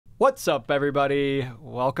What's up, everybody?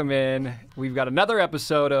 Welcome in. We've got another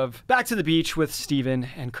episode of Back to the Beach with Steven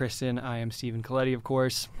and Kristin. I am Steven Colletti, of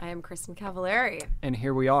course. I am Kristin Cavallari. And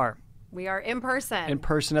here we are. We are in person. In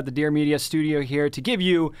person at the Dear Media studio here to give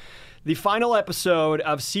you the final episode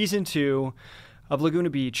of Season 2 of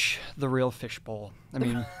Laguna Beach, The Real Fishbowl. I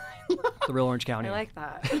mean, The Real Orange County. I like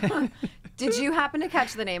that. Did you happen to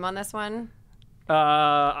catch the name on this one?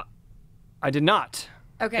 I did not.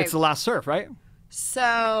 Okay. It's The Last Surf, right?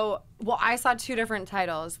 So, well, I saw two different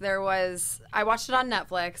titles. I watched it on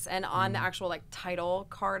Netflix, and on the actual title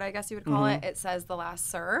card, I guess you would call it, it says The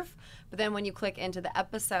Last Surf. But then when you click into the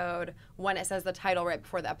episode, when it says the title right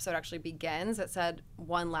before the episode actually begins, it said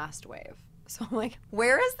One Last Wave. So I'm like,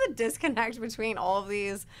 where is the disconnect between all of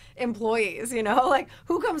these employees, you know? Like,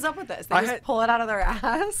 who comes up with this? They just pull it out of their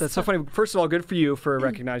ass? That's so funny. First of all, good for you for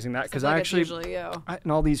recognizing that, because I actually, usually you.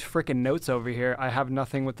 In all these freaking notes over here, I have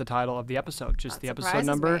nothing with the title of the episode, just the episode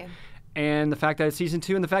number. Me. And the fact that it's season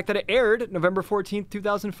 2 and the fact that it aired November 14th,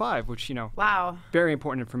 2005, which, you know, wow, very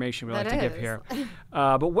important information we like to give here.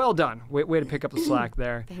 But well done. Way to pick up the slack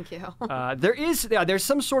there. Thank you. There's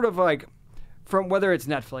some sort of from whether it's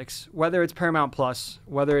Netflix, whether it's Paramount Plus,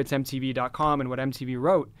 whether it's MTV.com and what MTV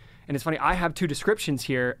wrote. And it's funny, I have two descriptions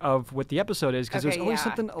here of what the episode is because there's always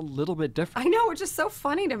something a little bit different. I know, which is so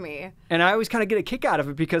funny to me. And I always kind of get a kick out of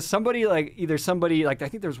it because I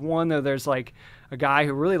think there's one that there's a guy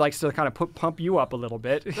who really likes to kind of pump you up a little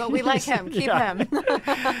bit. Well, we like him. Keep him.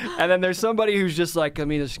 And then there's somebody who's just like, let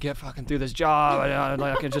me just get fucking through this job.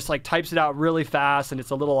 And just types it out really fast and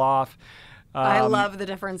it's a little off. I love the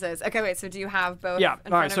differences. Okay, wait, so do you have both? Yeah,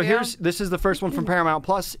 in all right, front so of you? this is the first one from Paramount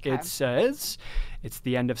Plus. Okay. It says, it's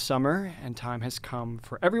the end of summer and time has come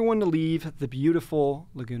for everyone to leave the beautiful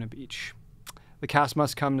Laguna Beach. The cast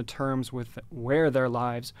must come to terms with where their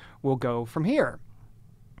lives will go from here.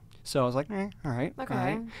 So I was like, all right. Okay. All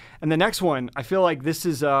right. And the next one, I feel like this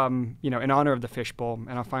is, in honor of the fishbowl,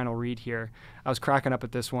 and a final read here. I was cracking up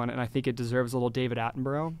at this one, and I think it deserves a little David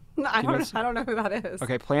Attenborough. I don't know who that is.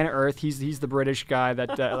 Okay, Planet Earth. He's the British guy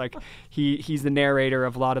that he's the narrator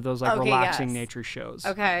of a lot of those relaxing nature shows.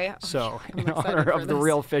 Okay. So in honor of the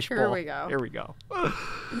real fishbowl. Here we go.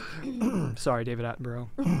 Sorry, David Attenborough.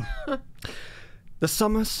 The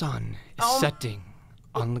summer sun is setting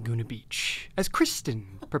on Laguna Beach as Kristin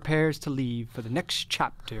prepares to leave for the next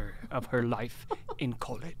chapter of her life in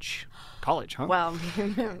college. College, huh? Well,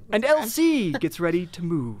 and LC gets ready to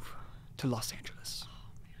move to Los Angeles.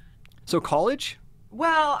 So college?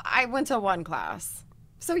 Well, I went to one class.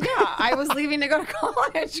 So yeah, I was leaving to go to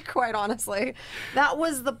college, quite honestly. That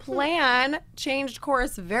was the plan. Changed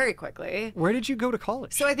course very quickly. Where did you go to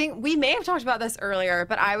college? So I think we may have talked about this earlier,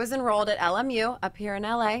 but I was enrolled at LMU up here in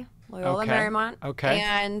LA. Loyola Marymount. Okay.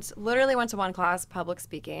 And literally went to one class, public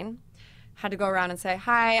speaking. Had to go around and say,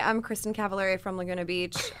 hi, I'm Kristin Cavallari from Laguna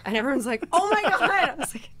Beach. And everyone's like, oh my God. I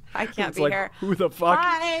was like, I can't be here. Who the fuck?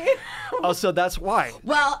 Hi. Oh, so that's why.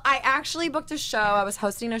 Well, I actually booked a show. I was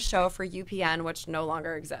hosting a show for UPN, which no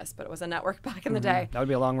longer exists, but it was a network back in the day. That would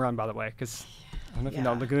be a long run, by the way, because I don't know if you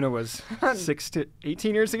know, Laguna was 6 to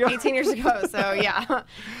 18 years ago. 18 years ago, so yeah.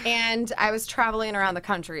 And I was traveling around the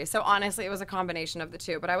country. So honestly, it was a combination of the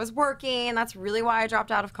two. But I was working. That's really why I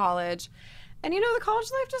dropped out of college. And the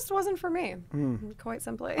college life just wasn't for me, quite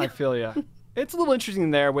simply. I feel you. It's a little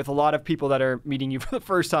interesting there with a lot of people that are meeting you for the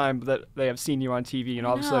first time that they have seen you on TV and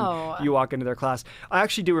all of a sudden you walk into their class. I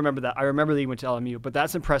actually do remember that. I remember that you went to LMU, but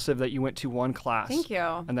that's impressive that you went to one class. Thank you.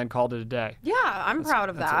 And then called it a day. Yeah, I'm proud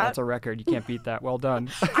of that. That's a record. You can't beat that. Well done.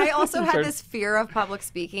 I also had this fear of public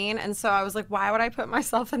speaking, and so I was like, why would I put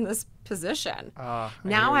myself in this position?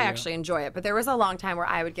 Now I actually enjoy it, but there was a long time where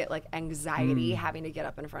I would get anxiety having to get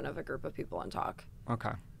up in front of a group of people and talk.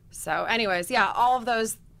 Okay. So anyways, yeah, all of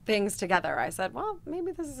those things together, I said, well,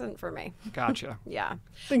 maybe this isn't for me. Gotcha. Yeah.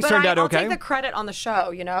 Things turned out okay. I'll take the credit on the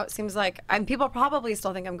show, It seems like people probably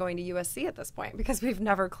still think I'm going to USC at this point because we've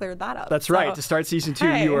never cleared that up. That's right. To start season 2,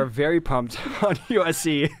 you were very pumped on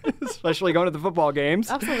USC, especially going to the football games.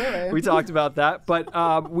 Absolutely. We talked about that.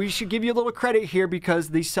 But we should give you a little credit here because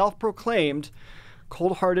the self-proclaimed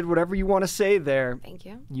cold-hearted, whatever you want to say there. Thank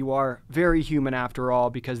you. You are very human after all,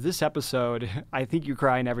 because this episode, I think you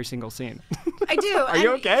cry in every single scene. I do. Are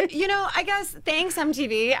you okay? I guess thanks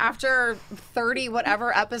MTV. After 30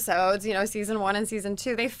 whatever episodes, season 1 and season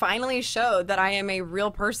 2, they finally showed that I am a real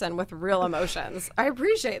person with real emotions. I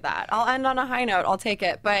appreciate that. I'll end on a high note. I'll take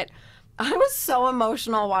it. But I was so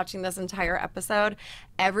emotional watching this entire episode.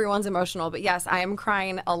 Everyone's emotional, but yes, I am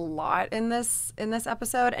crying a lot in this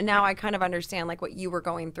episode. And now I kind of understand like what you were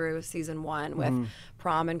going through season 1 with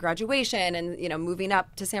prom and graduation and, you know, moving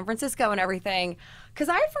up to San Francisco and everything. Because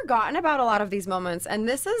I had forgotten about a lot of these moments. And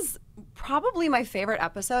this is probably my favorite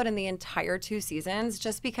episode in the entire 2 seasons,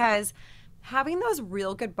 just because having those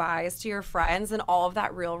real goodbyes to your friends and all of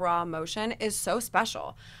that real raw emotion is so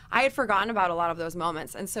special. I had forgotten about a lot of those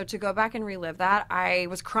moments. And so to go back and relive that, I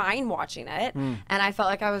was crying watching it. And I felt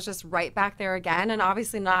like I was just right back there again. And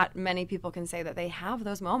obviously not many people can say that they have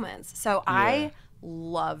those moments. So I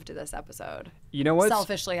loved this episode. You know what?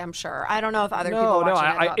 Selfishly, I'm sure. I don't know if other people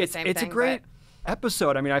watching it it's a great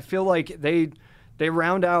episode. I mean, I feel like they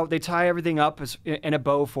round out, they tie everything up in a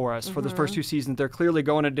bow for us for the first 2 seasons. They're clearly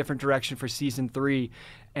going a different direction for season 3.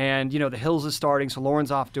 And, you know, The Hills is starting, so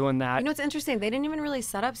Lauren's off doing that. You know, it's interesting. They didn't even really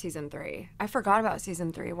set up season 3. I forgot about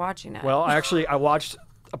season 3 watching it. Well, I watched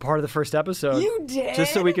a part of the first episode. You did?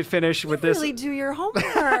 Just so we could finish with this. You really do your homework.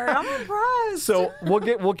 I'm impressed. So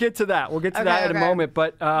we'll get to that. We'll get to that in a moment.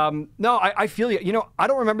 But no, I feel you. You know, I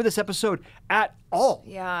don't remember this episode at all.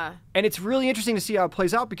 Yeah. And it's really interesting to see how it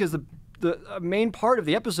plays out because the main part of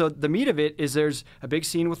the episode, the meat of it, is there's a big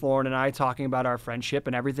scene with Lauren and I talking about our friendship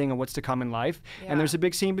and everything and what's to come in life. Yeah. And there's a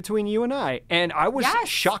big scene between you and I. And I was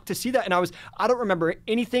shocked to see that. And I don't remember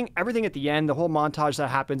anything, everything at the end, the whole montage that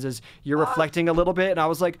happens is you're reflecting a little bit. And I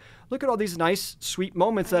was like, look at all these nice, sweet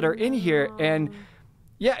moments that are in here. And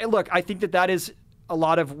yeah, look, I think that is a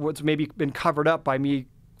lot of what's maybe been covered up by me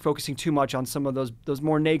focusing too much on some of those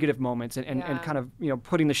more negative moments and kind of, you know,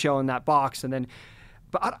 putting the show in that box. And then,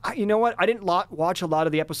 but you know what? I didn't watch a lot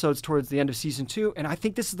of the episodes towards the end of season 2, and I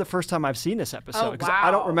think this is the first time I've seen this episode because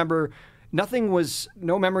I don't remember.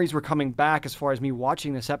 No memories were coming back as far as me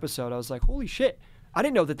watching this episode. I was like, holy shit! I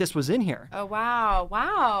didn't know that this was in here. Oh wow!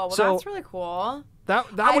 Well, so, that's really cool. I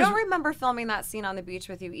don't remember filming that scene on the beach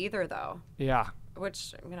with you either, though. Yeah.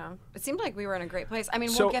 Which, you know, it seemed like we were in a great place. I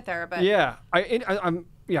mean, we'll get there, but yeah, I'm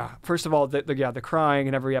first of all, the crying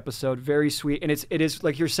in every episode, very sweet, and it is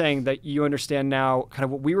like you're saying that you understand now kind of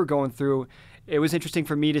what we were going through. It was interesting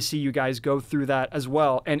for me to see you guys go through that as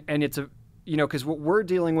well, and it's because what we're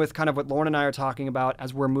dealing with, kind of what Lauren and I are talking about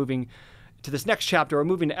as we're moving to this next chapter, or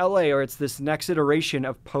moving to LA, or it's this next iteration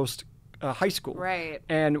of post high school. Right.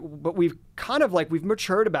 But we've kind of we've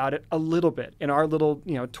matured about it a little bit in our little,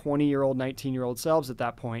 20-year-old, 19-year-old selves at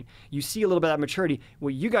that point. You see a little bit of that maturity.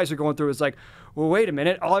 What you guys are going through is like, well, wait a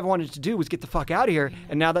minute. All I wanted to do was get the fuck out of here.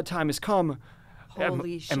 And now that time has come.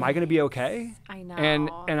 Holy shit. Am I going to be okay? I know.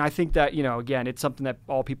 And I think that, again, it's something that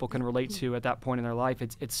all people can relate to at that point in their life.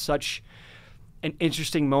 It's such an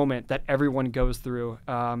interesting moment that everyone goes through.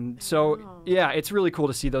 So yeah, it's really cool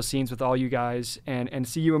to see those scenes with all you guys and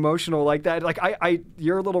see you emotional like that. Like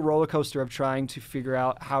you're a little roller coaster of trying to figure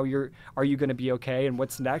out are you going to be okay and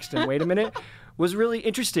what's next and wait a minute was really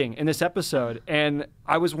interesting in this episode. And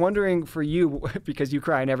I was wondering for you, because you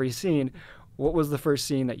cry in every scene, what was the first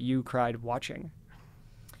scene that you cried watching?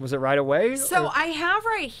 Was it right away? So I have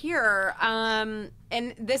right here, and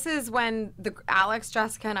this is when Alex,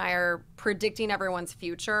 Jessica, and I are predicting everyone's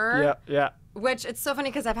future. Yeah. Which it's so funny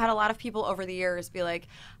because I've had a lot of people over the years be like,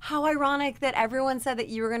 how ironic that everyone said that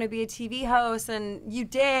you were going to be a TV host and you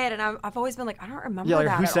did. And I've always been like, I don't remember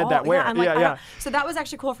that who at said all. that? Where? Yeah. So that was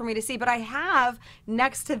actually cool for me to see. But I have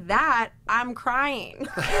next to that, I'm crying.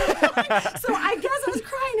 So I guess I was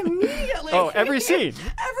crying immediately. Oh, every scene.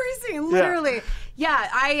 Every scene, literally. Yeah,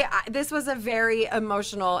 I this was a very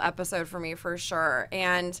emotional episode for me for sure.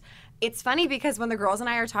 And it's funny because when the girls and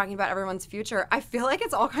I are talking about everyone's future, I feel like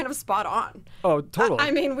it's all kind of spot on. Oh, totally. I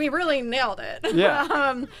mean, we really nailed it.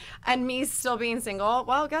 Yeah. And me still being single,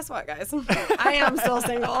 well, guess what, guys? I am still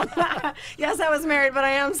single. Yes, I was married, but I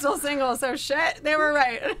am still single. So shit, they were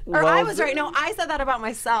right. Or I was right. No, I said that about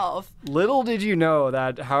myself. Little did you know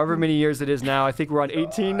that however many years it is now, I think we're on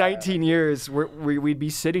 18, 19 years, we'd be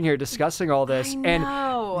sitting here discussing all this. I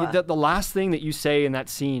know. And the last thing that you say in that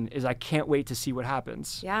scene is, I can't wait to see what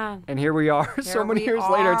happens. Yeah. And here we are, so many years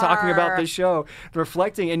later, talking about this show,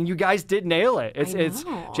 reflecting, and you guys did nail it. It's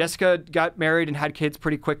Jessica got married and had kids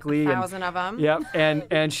pretty quickly. 1,000 of them. Yep,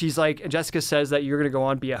 and she's like, Jessica says that you're going to go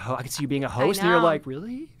on be a host. I can see you being a host, and you're like,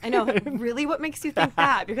 really? I know. Really? What makes you think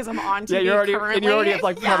that? Because I'm on TV currently. And you're already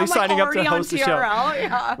probably signing up to host the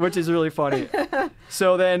show, which is really funny.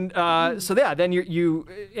 So then, then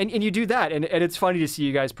you do that, and it's funny to see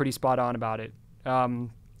you guys pretty spot on about it. I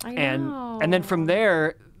know. And then from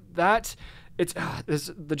there, it's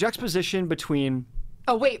the juxtaposition between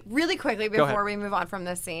Oh, wait, really quickly before we move on from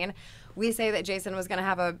this scene. We say that Jason was going to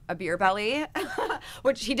have a beer belly,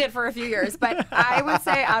 which he did for a few years. But I would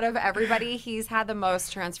say out of everybody, he's had the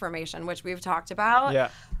most transformation, which we've talked about. Yeah.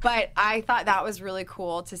 But I thought that was really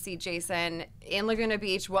cool to see Jason in Laguna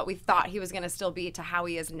Beach, what we thought he was going to still be to how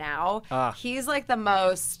he is now. He's like the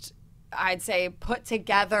most, I'd say, put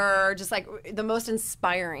together, just like the most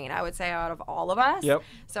inspiring, I would say, out of all of us. Yep.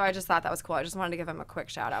 So I just thought that was cool. I just wanted to give him a quick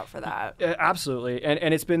shout out for that. Absolutely.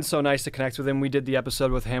 And it's been so nice to connect with him. We did the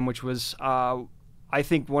episode with him, which was, I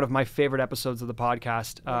think, one of my favorite episodes of the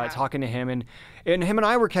podcast, talking to him. And him and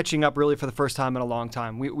I were catching up really for the first time in a long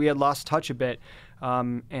time. We had lost touch a bit.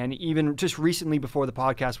 And even just recently before the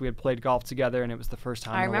podcast, we had played golf together, and it was the first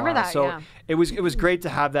time. I remember in a while. that. So it was great to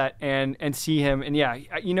have that and see him. And yeah,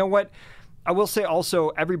 you know what? I will say also,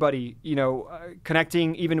 everybody,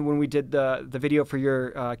 connecting, even when we did the video for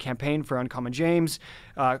your campaign for Uncommon James,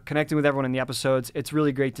 connecting with everyone in the episodes, it's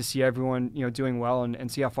really great to see everyone, doing well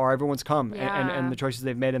and see how far everyone's come and the choices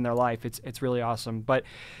they've made in their life. It's really awesome. But,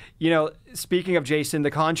 speaking of Jason,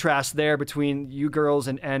 the contrast there between you girls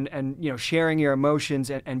and sharing your emotions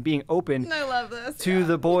and being open. I love this. To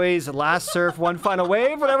the boys, last surf, one final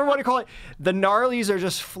wave, whatever you want to call it. The gnarlies are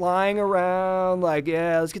just flying around like,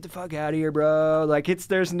 yeah, let's get the fuck out of here, bro. Like,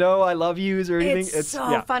 there's no I love yous or anything. It's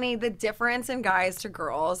so funny. The difference in guys to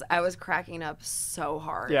girls, I was cracking up so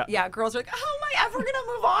hard. Yeah, girls are like, how am I ever going to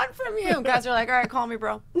move on from you? Guys are like, all right, call me,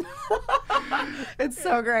 bro. It's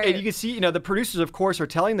so great. And you can see, the producers, of course, are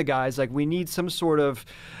telling the guys, like, we need some sort of,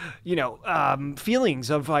 feelings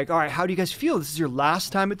of like, all right, how do you guys feel? This is your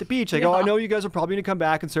last time at the beach. Like, I know you guys are probably going to come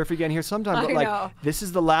back and surf again here sometime, but like, this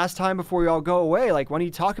is the last time before you all go away. Like, why don't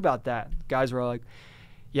you talk about that? Guys were all like,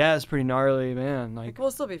 yeah, it's pretty gnarly, man. Like,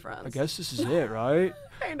 we'll still be friends. I guess this is it, right?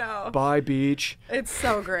 I know. Bye, beach. It's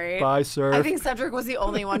so great. Bye, surf. I think Cedric was the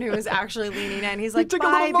only one who was actually leaning in. He's like, took bye,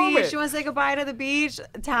 a little beach. moment. You want to say goodbye to the beach?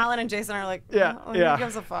 Talon and Jason are like, who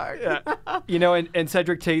gives a fuck? Yeah. And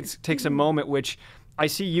Cedric takes a moment, which I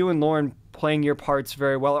see you and Lauren playing your parts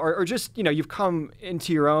very well, or just, you've come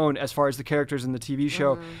into your own as far as the characters in the TV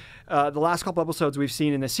show. The last couple episodes we've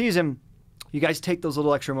seen in this season, you guys take those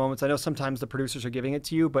little extra moments. I know sometimes the producers are giving it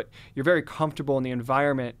to you, but you're very comfortable in the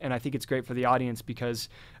environment, and I think it's great for the audience because,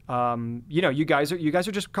 you guys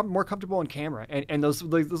are just more comfortable on camera, and those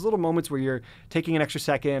little moments where you're taking an extra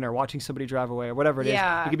second or watching somebody drive away or whatever it is,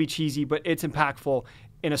 it can be cheesy, but it's impactful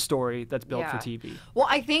in a story that's built for TV. Well,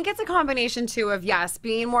 I think it's a combination too of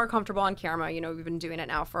being more comfortable on camera. We've been doing it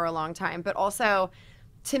now for a long time, but also,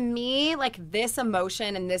 to me, like, this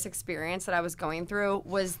emotion and this experience that I was going through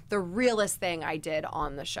was the realest thing I did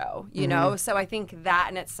on the show, you know? So I think that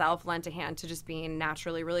in itself lent a hand to just being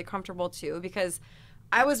naturally really comfortable too, because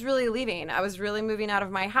I was really leaving. I was really moving out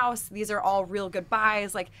of my house. These are all real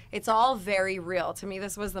goodbyes. Like, it's all very real. To me,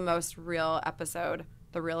 this was the most real episode.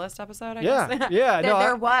 The realest episode, I guess. Yeah,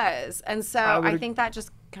 there was. And so I think that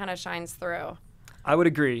just kind of shines through. I would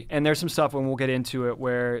agree. And there's some stuff, when we'll get into it,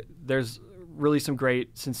 where there's really some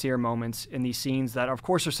great, sincere moments in these scenes that, of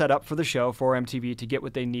course, are set up for the show, for MTV, to get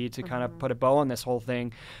what they need to kind of put a bow on this whole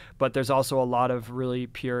thing. But there's also a lot of really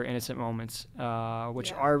pure, innocent moments,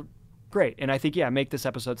 which are great. And I think, make this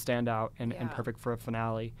episode stand out and perfect for a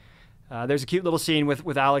finale. There's a cute little scene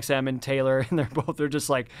with Alex M and Taylor, and they're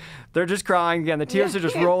just crying again. The tears are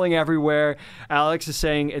just rolling everywhere. Alex is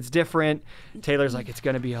saying it's different. Taylor's like, it's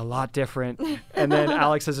going to be a lot different. And then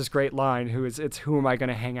Alex has this great line, it's who am I going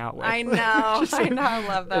to hang out with? I know. I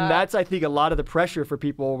love that. And that's, I think, a lot of the pressure for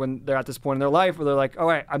people when they're at this point in their life where they're like, all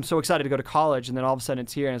right, I'm so excited to go to college. And then all of a sudden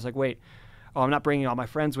it's here, and it's like, wait, I'm not bringing all my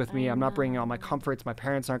friends with me. I'm not bringing all my comforts. My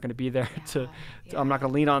parents aren't going to be there I'm not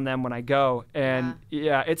going to lean on them when I go. And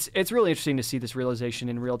it's really interesting to see this realization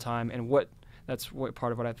in real time, and that's what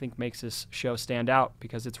part of what I think makes this show stand out,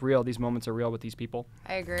 because it's real. These moments are real with these people.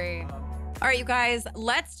 I agree. All right, you guys,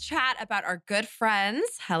 let's chat about our good friends,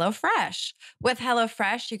 HelloFresh. With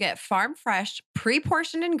HelloFresh, you get farm fresh,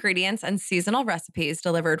 pre-portioned ingredients and seasonal recipes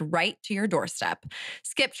delivered right to your doorstep.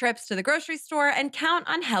 Skip trips to the grocery store and count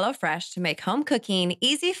on HelloFresh to make home cooking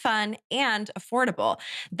easy, fun, and affordable.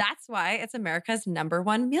 That's why it's America's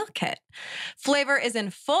 #1 meal kit. Flavor is in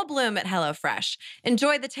full bloom at HelloFresh.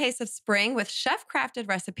 Enjoy the taste of spring with chef-crafted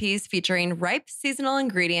recipes featuring ripe seasonal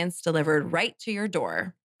ingredients delivered right to your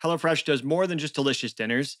door. HelloFresh does more than just delicious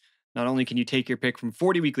dinners. Not only can you take your pick from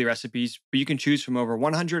 40 weekly recipes, but you can choose from over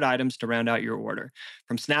 100 items to round out your order.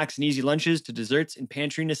 From snacks and easy lunches to desserts and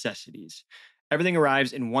pantry necessities. Everything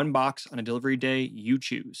arrives in one box on a delivery day you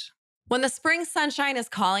choose. When the spring sunshine is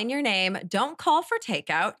calling your name, don't call for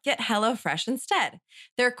takeout. Get HelloFresh instead.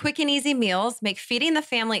 Their quick and easy meals make feeding the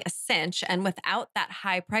family a cinch and without that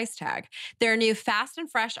high price tag. Their new fast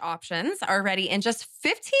and fresh options are ready in just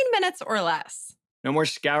 15 minutes or less. No more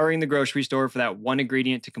scouring the grocery store for that one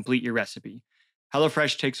ingredient to complete your recipe.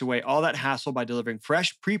 HelloFresh takes away all that hassle by delivering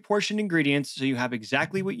fresh, pre-portioned ingredients so you have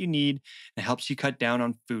exactly what you need and helps you cut down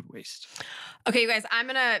on food waste. Okay, you guys, I'm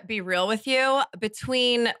going to be real with you.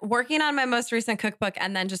 Between working on my most recent cookbook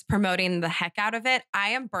and then just promoting the heck out of it, I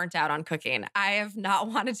am burnt out on cooking. I have not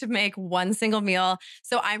wanted to make one single meal.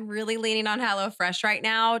 So I'm really leaning on HelloFresh right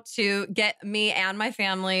now to get me and my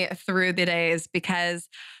family through the days because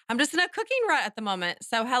I'm just in a cooking rut at the moment.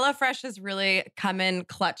 So HelloFresh has really come in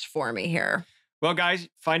clutch for me here. Well, guys,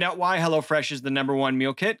 find out why HelloFresh is the #1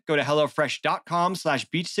 meal kit. Go to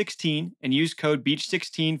HelloFresh.com/Beach16 and use code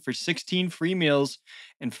Beach16 for 16 free meals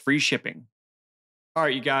and free shipping. All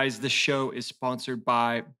right, you guys, this show is sponsored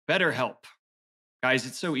by BetterHelp. Guys,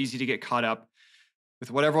 it's so easy to get caught up with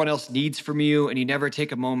what everyone else needs from you, and you never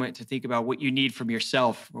take a moment to think about what you need from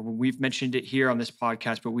yourself. We've mentioned it here on this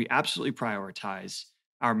podcast, but we absolutely prioritize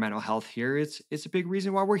our mental health here. It's a big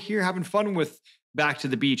reason why we're here having fun with Back to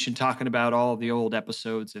the Beach and talking about all the old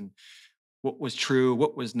episodes and what was true,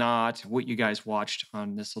 what was not, what you guys watched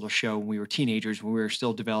on this little show when we were teenagers, when we were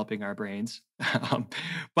still developing our brains.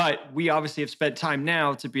 But we obviously have spent time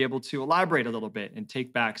now to be able to elaborate a little bit and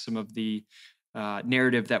take back some of the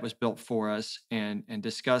narrative that was built for us and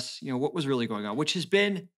discuss, what was really going on, which has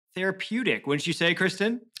been therapeutic. Wouldn't you say,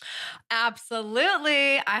 Kristin?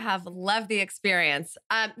 Absolutely. I have loved the experience.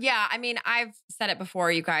 Yeah, I mean, I've said it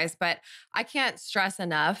before, you guys, but I can't stress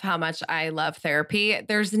enough how much I love therapy.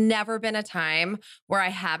 There's never been a time where I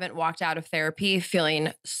haven't walked out of therapy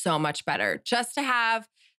feeling so much better. Just to have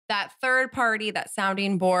that third party, that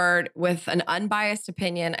sounding board with an unbiased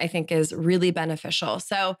opinion, I think is really beneficial.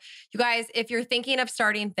 So you guys, if you're thinking of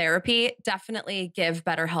starting therapy, definitely give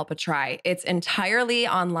BetterHelp a try. It's entirely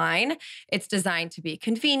online. It's designed to be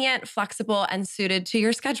convenient, flexible, and suited to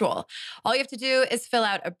your schedule. All you have to do is fill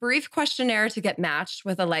out a brief questionnaire to get matched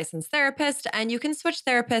with a licensed therapist, and you can switch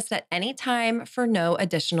therapists at any time for no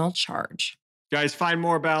additional charge. Guys, find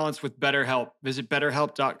more balance with BetterHelp. Visit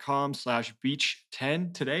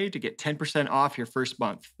betterhelp.com/beach10 today to get 10% off your first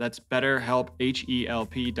month. That's BetterHelp,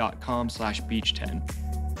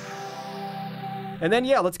 HELP.com/beach10. And then,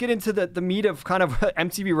 let's get into the meat of kind of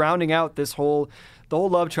MTV rounding out the whole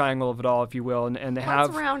love triangle of it all, if you will. And they have...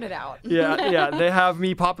 Let's round it out. Yeah. They have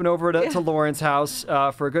me popping over to Lauren's house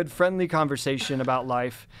for a good friendly conversation about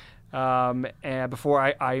life. And before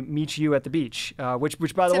I meet you at the beach,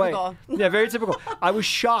 which by the way, very typical. I was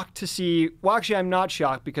shocked to see, well, actually I'm not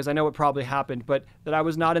shocked because I know it probably happened, but that I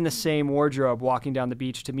was not in the same wardrobe walking down the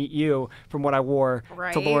beach to meet you from what I wore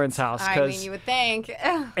to Lauren's house. I mean, you would think.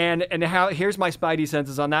 and here's my spidey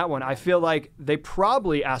senses on that one. I feel like they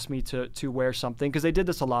probably asked me to wear something because they did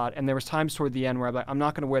this a lot. And there was times toward the end where I'm like, I'm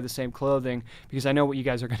not going to wear the same clothing because I know what you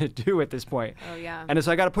guys are going to do at this point. Oh yeah. And so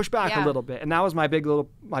I got to push back a little bit. And that was my big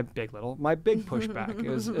pushback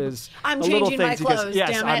is I'm the changing little my things clothes,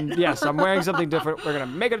 damn it. I'm wearing something different. We're gonna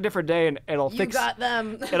make it a different day and it'll You got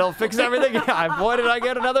them. It'll fix everything. Boy, did I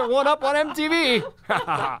get another one up on MTV.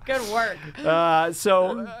 Good work.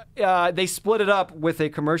 So they split it up with a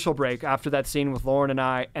commercial break after that scene with Lauren and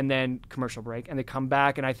I, and then commercial break, and they come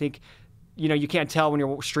back, and I think you can't tell when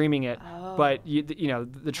you're streaming it, but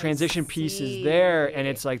the transition piece is there, and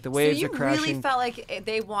it's like the waves are crashing. So you really felt like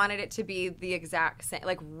they wanted it to be the exact same,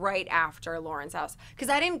 like right after Lauren's house, because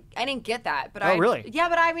I didn't get that. But really? Yeah,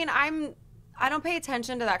 but I mean, I don't pay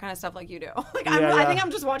attention to that kind of stuff like you do. I think I'm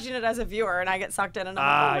just watching it as a viewer, and I get sucked in, and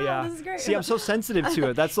I'm like, oh, this is great. See, I'm so sensitive to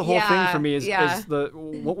it. That's the whole thing for me is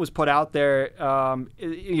what was put out there.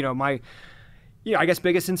 I guess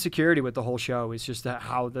biggest insecurity with the whole show is just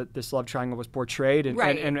how this love triangle was portrayed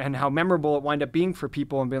and how memorable it wound up being for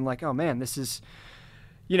people and being like, oh man, this is,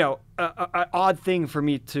 an odd thing for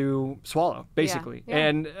me to swallow, basically. Yeah.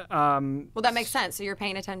 And well, that makes sense. So you're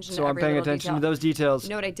paying attention to every little detail. So I'm paying attention to those details.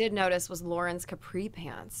 You know what I did notice was Lauren's capri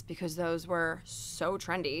pants, because those were so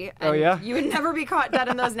trendy. And oh yeah. You would never be caught dead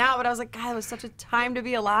in those now, but I was like, God, it was such a time to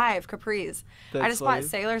be alive. Capris. I just bought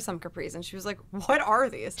Sailor some capris, and she was like, "What are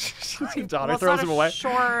these?" Your daughter throws them away.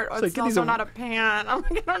 Short. It's also not a pant. I'm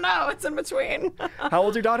like, I don't know. It's in between. How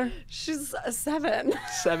old's your daughter? She's 7.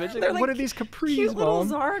 7. She's like, what are these capris, cute Mom? Little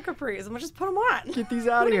Zara capris. I'm gonna just put them on. Get these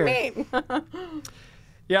out of here. What do you mean?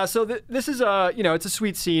 Yeah, so this is it's a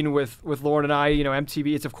sweet scene with Lauren and I.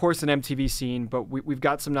 MTV. It's of course an MTV scene, but we've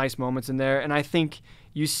got some nice moments in there, and I think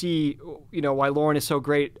you see, why Lauren is so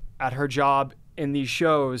great at her job in these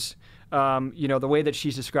shows. The way that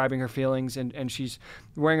she's describing her feelings, and she's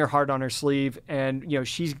wearing her heart on her sleeve, and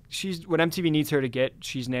she's what MTV needs her to get,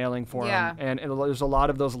 she's nailing for him. And there's a lot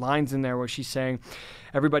of those lines in there where she's saying,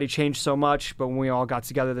 everybody changed so much, but when we all got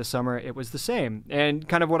together this summer, it was the same. And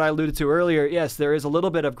kind of what I alluded to earlier, yes, there is a little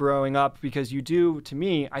bit of growing up, because you do, to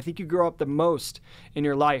me, I think you grow up the most in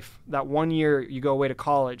your life. That 1 year you go away to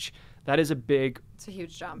college, that is it's a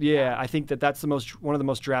huge jump. Yeah, I think that's one of the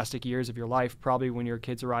most drastic years of your life, probably when your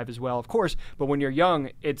kids arrive as well, of course. But when you're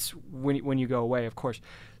young, it's when you go away, of course.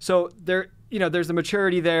 So there's the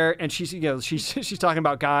maturity there, and she's talking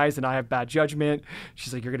about guys, and I have bad judgment.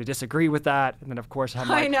 She's like, you're going to disagree with that, and then of course I have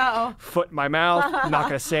my foot in my mouth. I'm not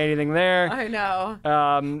going to say anything there. I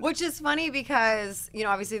know. Which is funny because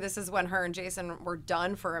obviously this is when her and Jason were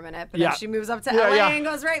done for a minute, but then she moves up to LA and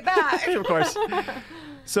goes right back. Of course.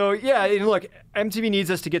 So look, MTV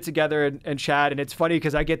needs us to get together and chat, and it's funny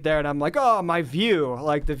because I get there and I'm like, oh, my view,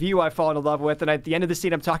 like the view I've fallen in love with, and at the end of the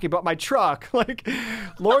scene I'm talking about my truck. Like,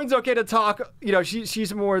 Lauren's okay to talk,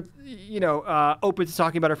 she's more, open to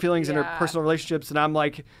talking about her feelings and her personal relationships, and I'm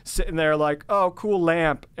like sitting there like, oh, cool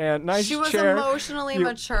lamp and nice chair. She was emotionally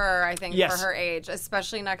mature, I think, for her age,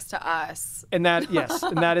 especially next to us. And that,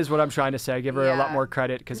 and that is what I'm trying to say. I give her a lot more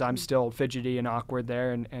credit because I'm still fidgety and awkward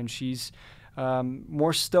there, and she's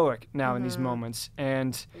more stoic now in these moments.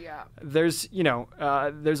 And there's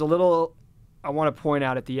a little I want to point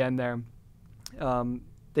out at the end there.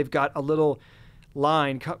 They've got a little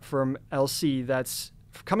line cut from LC that's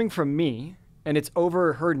coming from me, and it's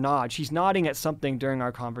over her nod. She's nodding at something during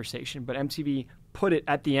our conversation, but MTV put it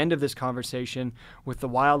at the end of this conversation with the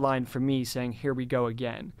wild line from me saying, here we go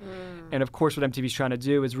again. And of course what MTV's trying to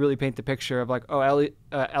do is really paint the picture of like, oh,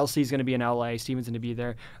 LC's going to be in LA, Steven's going to be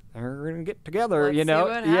there, they're going to get together,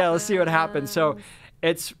 let's see what happens. So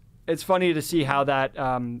it's funny to see how that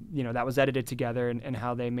that was edited together, and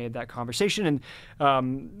how they made that conversation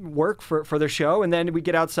and work for their show. And then we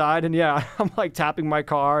get outside, and I'm like tapping my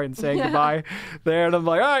car and saying goodbye there, and I'm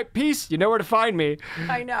like, all right, peace, you know where to find me.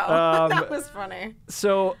 I know. That was funny.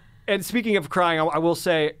 So, and speaking of crying, I will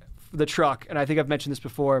say the truck, and I think I've mentioned this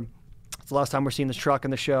before, it's the last time we're seeing this truck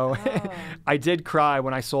in the show. I did cry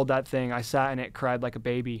when I sold that thing. I sat in it, cried like a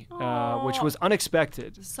baby, which was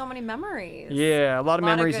unexpected. So many memories. Yeah, a lot of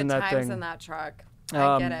memories in that thing. Times in that truck.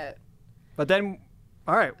 I get it. But then,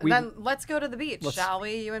 all right. Then let's go to the beach, shall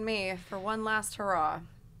we? You and me, for one last hurrah.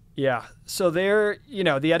 Yeah. So they're,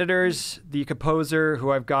 the editors, the composer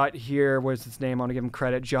who I've got here, what's his name? I want to give him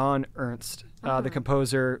credit, John Ernst. The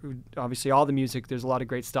composer, obviously all the music, there's a lot of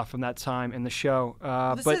great stuff from that time in the show.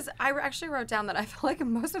 I actually wrote down that I feel like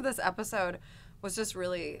most of this episode was just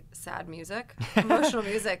really sad music, emotional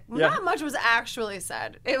music. Not much was actually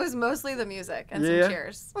said. It was mostly the music and some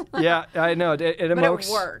cheers. Yeah, I know. It evokes.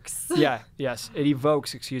 But it works. It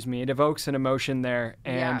evokes an emotion there.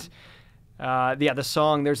 And the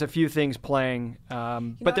song, there's a few things playing.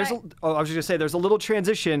 But I was just going to say, there's a little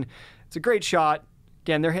transition. It's a great shot.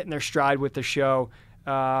 Again, they're hitting their stride with the show.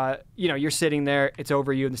 You're sitting there, it's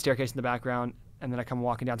over you in the staircase in the background, and then I come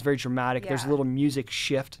walking down. It's very dramatic. There's a little music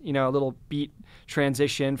shift, a little beat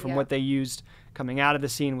transition from what they used coming out of the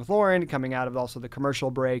scene with Lauren, coming out of also the commercial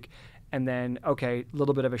break, and then, a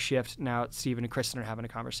little bit of a shift. Now Steven and Kristin are having a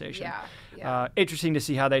conversation. Interesting to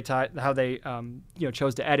see how they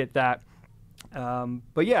chose to edit that.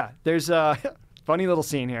 There's funny little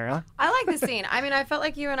scene here, huh? I like the scene. I mean, I felt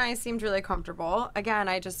like you and I seemed really comfortable. Again,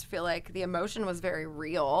 I just feel like the emotion was very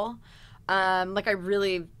real. I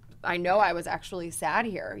know I was actually sad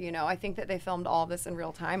here. I think that they filmed all of this in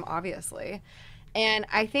real time, obviously. And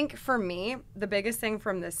I think for me, the biggest thing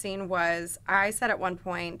from this scene was I said at one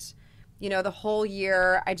point, the whole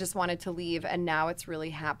year I just wanted to leave, and now it's really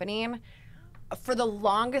happening. For the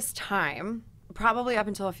longest time, probably up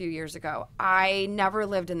until a few years ago, I never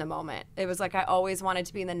lived in the moment. It was like I always wanted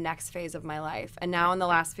to be in the next phase of my life. And now in the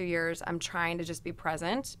last few years, I'm trying to just be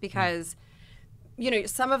present because,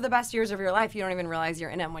 some of the best years of your life, you don't even realize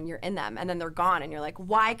you're in them when you're in them. And then they're gone. And you're like,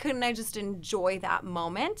 why couldn't I just enjoy that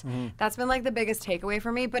moment? That's been like the biggest takeaway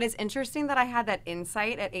for me. But it's interesting that I had that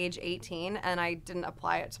insight at age 18 and I didn't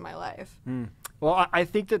apply it to my life. Well, I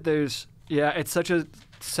think that it's such a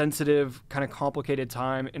sensitive, kind of complicated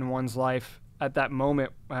time in one's life at that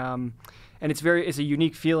moment, and it's a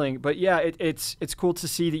unique feeling. But it's cool to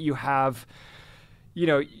see that you have,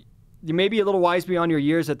 you may be a little wise beyond your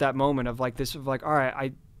years at that moment of like this, of like, all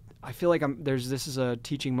right, I feel like this is a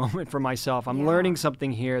teaching moment for myself. I'm learning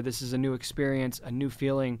something here. This is a new experience, a new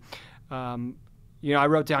feeling. I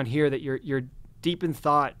wrote down here that you're deep in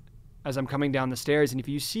thought as I'm coming down the stairs, and if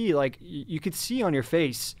you see, like, you could see on your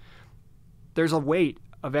face, there's a weight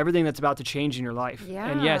of everything that's about to change in your life. Yeah.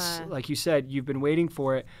 And yes, like you said, you've been waiting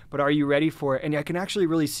for it, but are you ready for it? And I can actually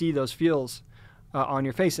really see those feels on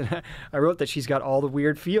your face. And I wrote that she's got all the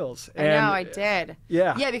weird feels. I know, I did.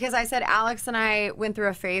 Yeah. Yeah, because I said Alex and I went through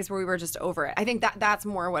a phase where we were just over it. I think that's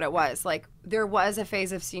more what it was. Like, there was a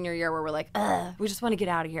phase of senior year where we're like, we just want to get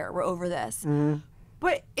out of here. We're over this. Mm-hmm.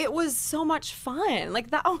 But it was so much fun. Like,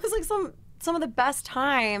 that was like some of the best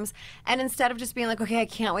times. And instead of just being like, okay, I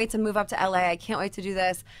can't wait to move up to LA, I can't wait to do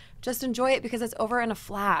this, just enjoy it because it's over in a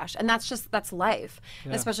flash. And that's life. Yeah.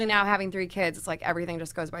 And especially now having 3 kids, it's like everything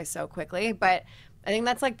just goes by so quickly. But I think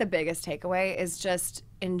that's like the biggest takeaway is just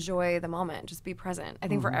enjoy the moment. Just be present. I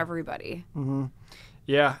think for everybody. Mm-hmm.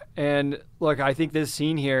 Yeah. And look, I think this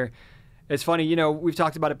scene here, it's funny, you know, we've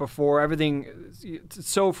talked about it before. Everything, it's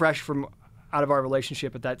so fresh from out of our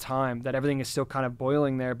relationship at that time that everything is still kind of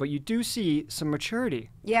boiling there, but you do see some maturity.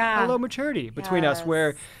 Yeah. A low maturity between us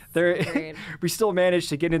where there we still manage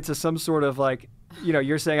to get into some sort of like, you know,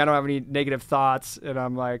 you're saying I don't have any negative thoughts and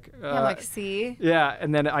I'm like I'm like, see? Yeah,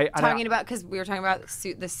 and then I talking about, because we were talking about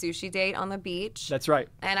the sushi date on the beach. That's right.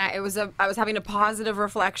 And I was having a positive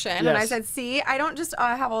reflection, and I said, see, I don't just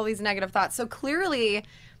have all these negative thoughts. So clearly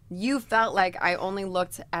you felt like I only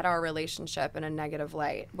looked at our relationship in a negative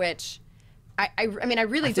light, which I mean, I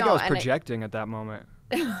really don't. I was projecting at that moment.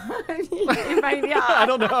 Yeah. I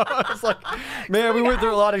don't know. It's like, man, we went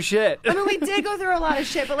through a lot of shit. I mean, we did go through a lot of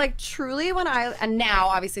shit, but like truly and now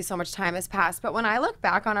obviously so much time has passed, but when I look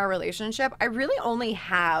back on our relationship, I really only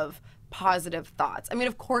have positive thoughts. I mean,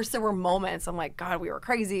 of course there were moments I'm like, God, we were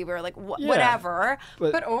crazy. We were like, whatever.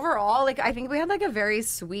 But overall, like, I think we had like a very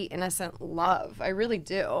sweet, innocent love. I really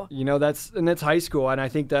do. You know, that's high school. And I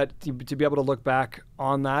think that to be able to look back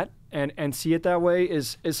on that and see it that way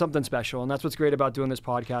is something special. And that's what's great about doing this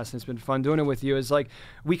podcast. And it's been fun doing it with you, is like,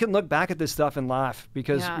 we can look back at this stuff and laugh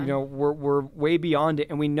because, you know, we're way beyond it.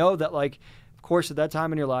 And we know that, like, of course, at that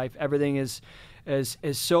time in your life, everything is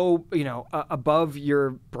so, you know, above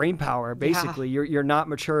your brain power, basically. Yeah. You're not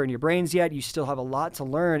mature in your brains yet. You still have a lot to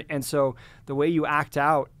learn. And so the way you act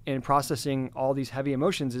out in processing all these heavy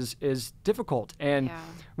emotions is difficult. And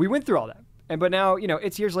we went through all that. But now, you know,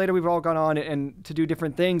 it's years later, we've all gone on and to do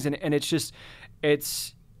different things. And it's just,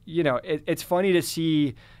 you know, it's funny to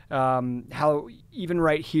see how even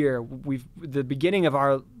right here, the beginning of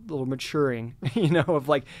our little maturing, you know, of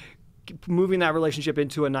like, moving that relationship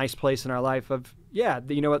into a nice place in our life of,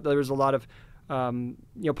 you know what, there was a lot of, you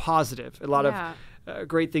know, positive, a lot of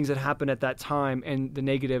great things that happened at that time, and the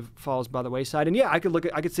negative falls by the wayside. And I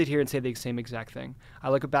could sit here and say the same exact thing. I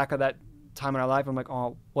look back at that time in our life, I'm like,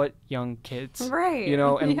 oh, what young kids, right? You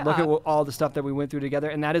know, and look at all the stuff that we went through together,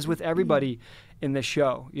 and that is with everybody in this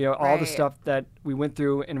show. You know, all the stuff that we went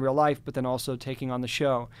through in real life, but then also taking on the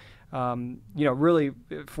show. You know, really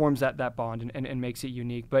forms that bond and makes it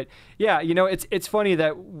unique. But yeah, you know, it's funny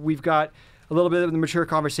that we've got a little bit of the mature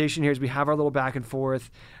conversation here as we have our little back and forth.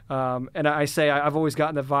 And I say, I've always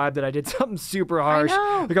gotten the vibe that I did something super harsh,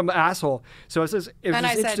 like I'm an asshole. So it was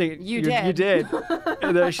interesting. Said, you did.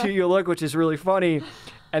 And then I shoot you a look, which is really funny.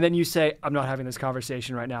 And then you say, I'm not having this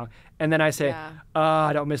conversation right now. And then I say,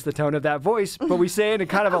 I don't miss the tone of that voice. But we say it in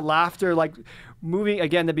kind of a laughter, like moving,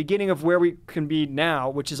 again, the beginning of where we can be now,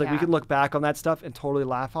 which is like we can look back on that stuff and totally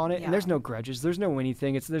laugh on it. And there's no grudges. There's no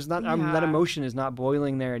anything. That emotion is not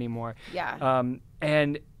boiling there anymore.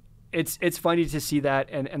 And it's funny to see that.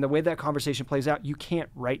 And the way that conversation plays out, you can't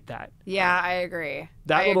write that. Yeah, I agree.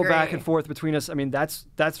 That little back and forth between us, I mean, that's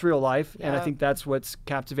real life. And I think that's what's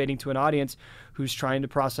captivating to an audience who's trying to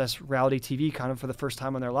process reality TV kind of for the first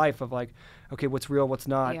time in their life of like, okay, what's real, what's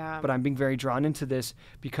not. But I'm being very drawn into this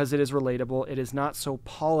because it is relatable. It is not so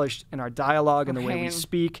polished in our dialogue and the way we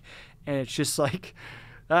speak. And it's just like,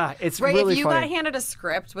 it's really funny. If you got handed a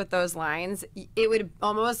script with those lines, it would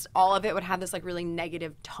almost all of it would have this like really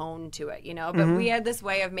negative tone to it, you know? But we had this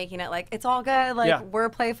way of making it like, it's all good. Like we're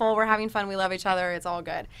playful, we're having fun, we love each other, it's all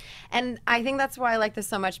good. And I think that's why I like this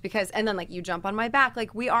so much because, and then like you jump on my back,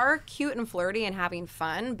 like we are cute and flirty and having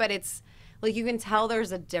fun, but it's like you can tell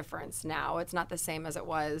there's a difference now. It's not the same as it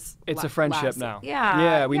was. It's a friendship now.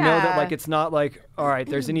 Yeah. We know that like, it's not like, all right,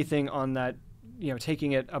 there's anything on that, you know,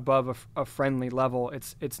 taking it above a friendly level.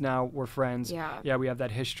 It's now we're friends. Yeah, we have that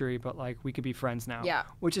history, but like we could be friends now. Yeah.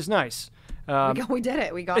 Which is nice. We did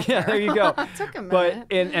it. We got there. Yeah, there you go. It took a minute. But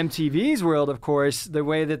in MTV's world, of course, the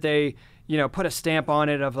way that they, you know, put a stamp on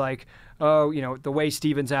it of like, oh, you know, the way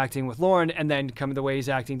Steven's acting with Lauren and then come the way he's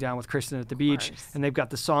acting down with Kristin at the beach. And they've got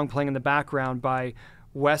the song playing in the background by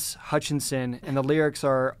Wes Hutchinson. And the lyrics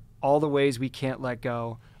are, all the ways we can't let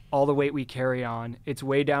go, all the weight we carry on. It's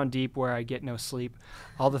way down deep where I get no sleep.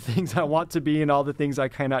 All the things I want to be and all the things I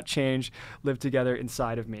cannot change live together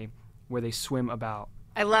inside of me, where they swim about.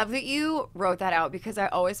 I love that you wrote that out because I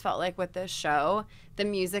always felt like with this show, the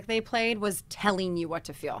music they played was telling you what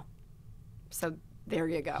to feel. So there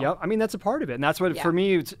you go. Yep. I mean, that's a part of it. And that's what, for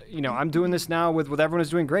me, it's, you know, I'm doing this now with everyone who's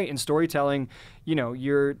doing great in storytelling. You know,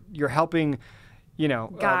 you're helping, you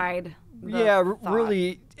know, guide.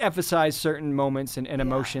 Really emphasize certain moments and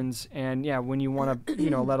emotions. And when you want to, you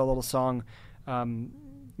know, let a little song,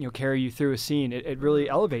 you know, carry you through a scene, it really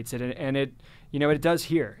elevates it. And it, you know, it does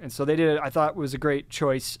here. And so they did it, I thought was a great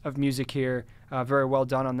choice of music here. Very well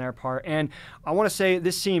done on their part. And I want to say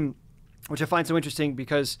this scene, which I find so interesting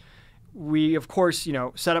because we, of course, you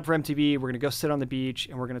know, set up for MTV. We're going to go sit on the beach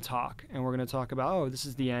and we're going to talk. And we're going to talk about, oh, this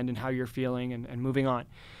is the end and how you're feeling and moving on.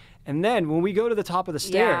 And then when we go to the top of the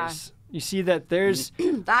stairs, you see that there's...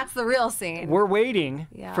 That's the real scene. We're waiting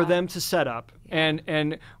for them to set up. And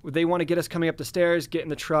they want to get us coming up the stairs, get in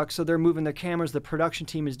the truck. So they're moving their cameras. The production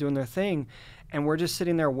team is doing their thing. And we're just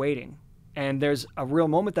sitting there waiting. And there's a real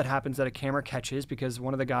moment that happens that a camera catches because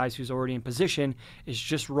one of the guys who's already in position is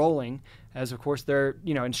just rolling, as of course they're,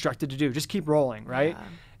 you know, instructed to do. Just keep rolling, right? Yeah.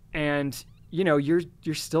 And you know, you're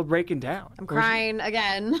still breaking down. I'm crying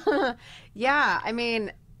again. I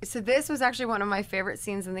mean, so this was actually one of my favorite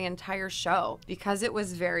scenes in the entire show because it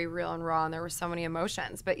was very real and raw and there were so many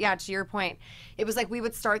emotions. But yeah, to your point, it was like we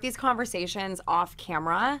would start these conversations off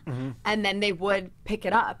camera and then they would pick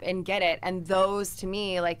it up and get it. And those to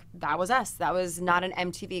me, like that was us. That was not an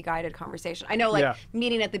MTV guided conversation. I know like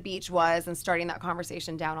meeting at the beach was and starting that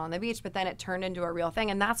conversation down on the beach, but then it turned into a real thing.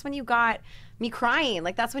 And that's when you got me crying.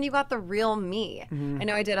 Like that's when you got the real me. I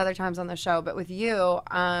know I did other times on the show, but with you,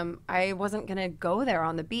 I wasn't gonna go there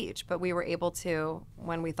on the beach, but we were able to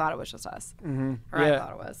when we thought it was just us. Or I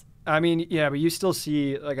thought it was. I mean, but you still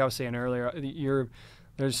see, like I was saying earlier,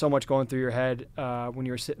 there's so much going through your head when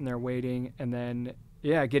you're sitting there waiting, and then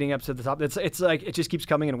getting up to the top. It's like it just keeps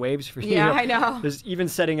coming in waves for you. Yeah, I know. There's even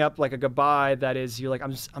setting up like a goodbye that is, you're like,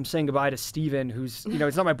 I'm saying goodbye to Steven, who's, you know,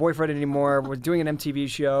 it's not my boyfriend anymore. We're doing an MTV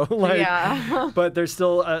show. But there's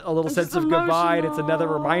still a little sense of goodbye, and it's another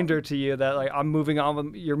reminder to you that like I'm moving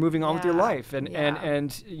on. You're moving on with your life,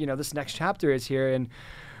 and you know, this next chapter is here, and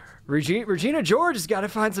Regina George has got to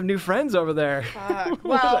find some new friends over there.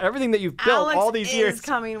 Well, everything that you've built Alex all these years is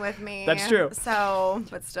coming with me. That's true. So,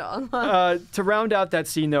 but still. To round out that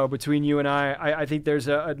scene, though, between you and I think there's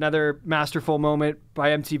another masterful moment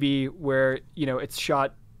by MTV where, you know, it's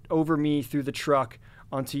shot over me through the truck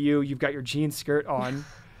onto you. You've got your jean skirt on,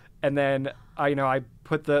 and then I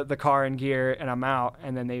put the car in gear and I'm out,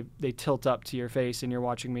 and then they tilt up to your face and you're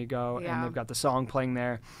watching me go, and they've got the song playing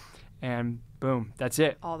there, and boom, that's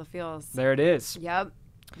it. All the feels. There it is. Yep.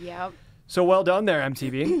 So well done there,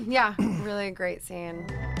 MTV. Yeah, really great scene.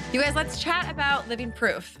 You guys, let's chat about living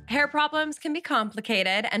proof. Hair problems can be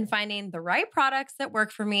complicated, and finding the right products that work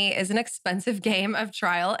for me is an expensive game of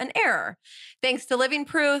trial and error. Thanks to Living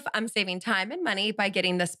Proof, I'm saving time and money by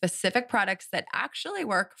getting the specific products that actually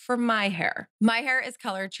work for my hair. My hair is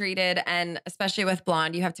color treated, and especially with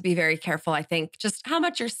blonde, you have to be very careful, I think, just how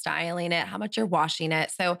much you're styling it, how much you're washing it.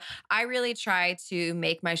 So I really try to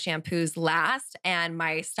make my shampoos last and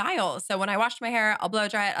my styles. So when I wash my hair, I'll blow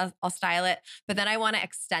dry it, I'll style it, but then I want to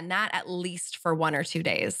extend that at least for 1 or 2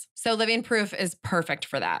 days. So Living Proof is perfect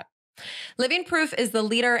for that. Living Proof is the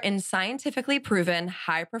leader in scientifically proven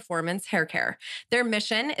high-performance hair care. Their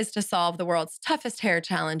mission is to solve the world's toughest hair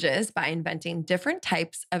challenges by inventing different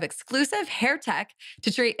types of exclusive hair tech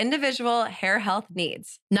to treat individual hair health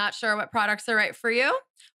needs. Not sure what products are right for you?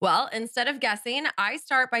 Well, instead of guessing, I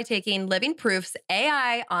start by taking Living Proof's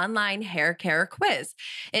AI online hair care quiz.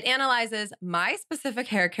 It analyzes my specific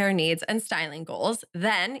hair care needs and styling goals,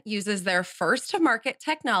 then uses their first-to-market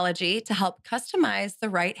technology to help customize the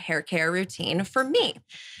right hair care routine for me.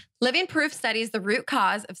 Living Proof studies the root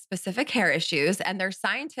cause of specific hair issues, and their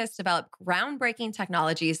scientists develop groundbreaking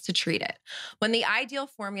technologies to treat it. When the ideal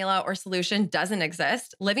formula or solution doesn't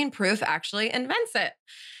exist, Living Proof actually invents it.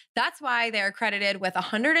 That's why they're credited with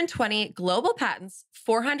 120 global patents,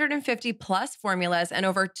 450 plus formulas, and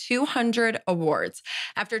over 200 awards.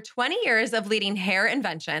 After 20 years of leading hair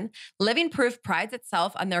invention, Living Proof prides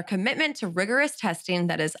itself on their commitment to rigorous testing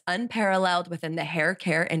that is unparalleled within the hair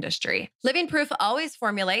care industry. Living Proof always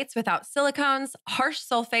formulates without silicones, harsh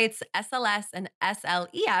sulfates, SLS and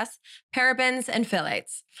SLES, parabens, and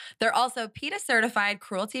phthalates. They're also PETA certified,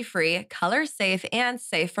 cruelty-free, color safe, and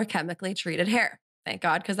safe for chemically treated hair. Thank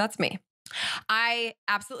God, because that's me. I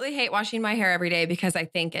absolutely hate washing my hair every day because I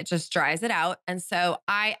think it just dries it out. And so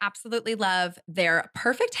I absolutely love their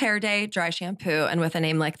Perfect Hair Day dry shampoo. And with a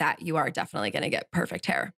name like that, you are definitely going to get perfect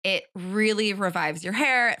hair. It really revives your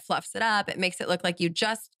hair. It fluffs it up. It makes it look like you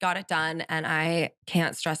just got it done. And I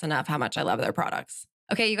can't stress enough how much I love their products.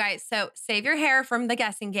 Okay, you guys, so save your hair from the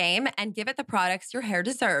guessing game and give it the products your hair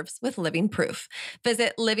deserves with Living Proof.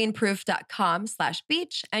 Visit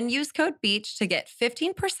livingproof.com/beach and use code BEACH to get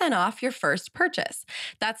 15% off your first purchase.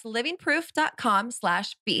 That's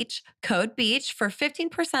livingproof.com/beach, code BEACH for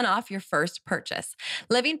 15% off your first purchase.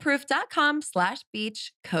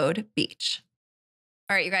 livingproof.com/beach, code BEACH.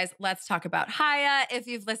 All right, you guys, let's talk about Haya. If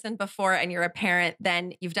you've listened before and you're a parent,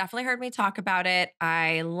 then you've definitely heard me talk about it.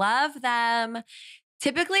 I love them.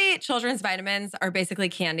 Typically, children's vitamins are basically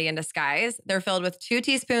candy in disguise. They're filled with 2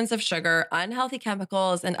 teaspoons of sugar, unhealthy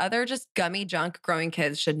chemicals, and other just gummy junk growing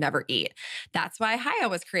kids should never eat. That's why Haya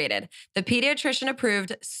was created, the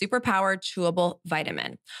pediatrician-approved, super-powered chewable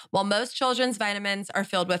vitamin. While most children's vitamins are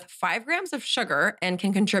filled with 5 grams of sugar and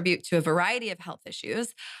can contribute to a variety of health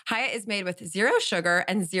issues, Haya is made with 0 sugar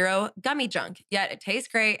and 0 gummy junk, yet it tastes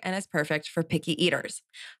great and is perfect for picky eaters.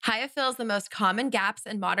 Haya fills the most common gaps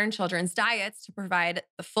in modern children's diets to provide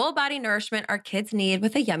the full body nourishment our kids need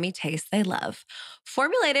with a yummy taste they love.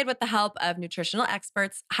 Formulated with the help of nutritional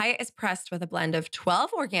experts, Haya is pressed with a blend of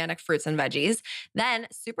 12 organic fruits and veggies, then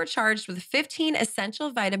supercharged with 15 essential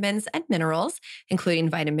vitamins and minerals, including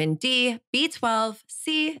vitamin D, B12,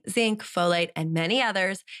 C, zinc, folate, and many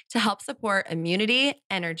others to help support immunity,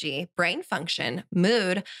 energy, brain function,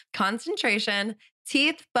 mood, concentration,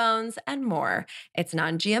 teeth, bones, and more. It's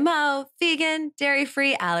non-GMO, vegan,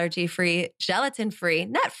 dairy-free, allergy-free, gelatin-free,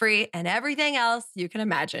 nut-free, and everything else you can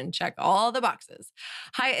imagine. Check all the boxes.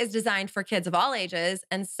 Haya is designed for kids of all ages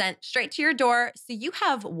and sent straight to your door, so you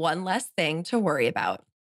have one less thing to worry about.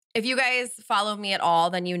 If you guys follow me at all,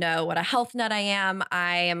 then you know what a health nut I am.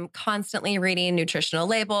 I am constantly reading nutritional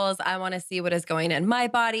labels. I want to see what is going in my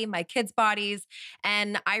body, my kids' bodies,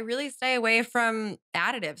 and I really stay away from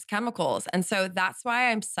additives, chemicals. And so that's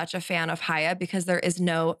why I'm such a fan of Haya, because there is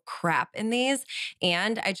no crap in these.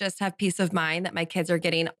 And I just have peace of mind that my kids are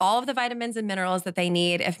getting all of the vitamins and minerals that they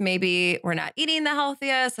need. If maybe we're not eating the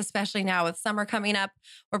healthiest, especially now with summer coming up,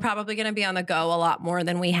 we're probably going to be on the go a lot more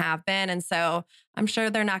than we have been. And so I'm sure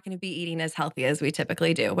they're not going to be eating as healthy as we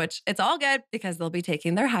typically do, which it's all good because they'll be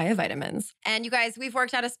taking their Haya vitamins. And you guys, we've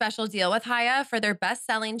worked out a special deal with Haya for their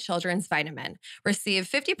best-selling children's vitamin. Receive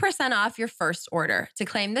 50% off your first order. To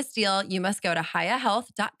claim this deal, you must go to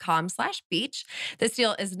hayahealth.com/beach. This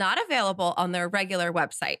deal is not available on their regular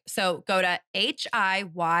website. So go to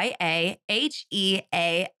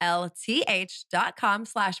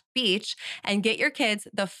hayahealth.com/beach and get your kids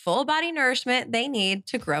the full body nourishment they need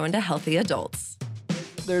to grow into healthy adults.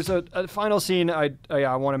 There's a final scene I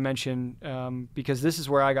want to mention because this is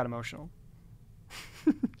where I got emotional.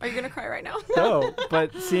 Are you going to cry right now? No,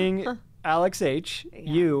 but seeing Alex H.,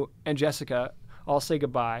 you, and Jessica all say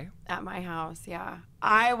goodbye. At my house, yeah.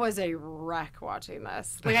 I was a wreck watching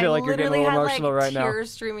this. I feel like you're getting a little emotional right now.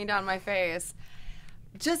 Tears streaming down my face.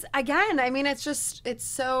 Just, again, I mean, it's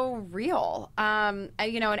so real. And,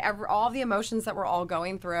 you know, and all the emotions that we're all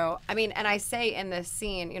going through. I mean, and I say in this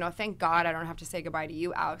scene, you know, thank God I don't have to say goodbye to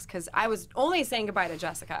you, Alex, because I was only saying goodbye to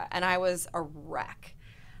Jessica, and I was a wreck.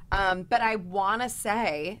 But I want to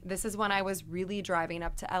say this is when I was really driving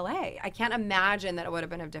up to LA. I can't imagine that it would have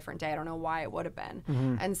been a different day. I don't know why it would have been.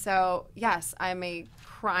 Mm-hmm. And so, yes, I'm a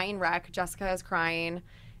crying wreck. Jessica is crying.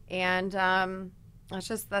 And that's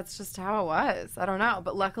just how it was. I don't know.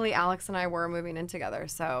 But luckily, Alex and I were moving in together.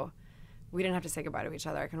 So we didn't have to say goodbye to each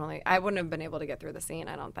other. I wouldn't have been able to get through the scene,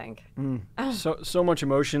 I don't think. So much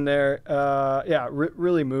emotion there.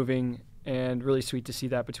 Really moving and really sweet to see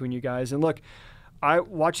that between you guys. And look,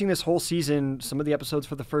 watching this whole season, some of the episodes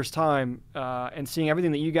for the first time, and seeing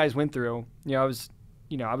everything that you guys went through, I was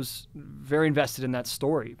very invested in that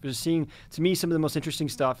story. Just seeing, to me, some of the most interesting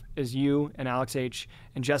stuff is you and Alex H.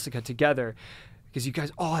 and Jessica together, because you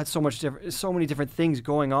guys all had so many different things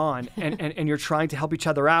going on, and you're trying to help each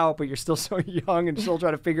other out, but you're still so young and still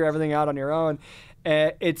trying to figure everything out on your own.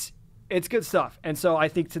 It's good stuff. And so I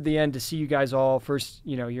think to the end, to see you guys all, first,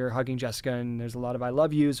 you're hugging Jessica, and there's a lot of I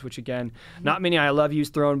love yous, which again, not many I love yous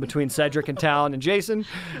thrown between Cedric and Talon and Jason.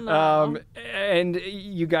 No. And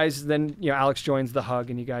you guys then, Alex joins the hug,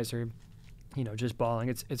 and you guys are, just bawling.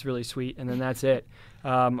 It's really sweet. And then that's it.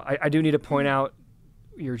 I do need to point out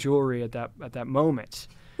your jewelry at that moment.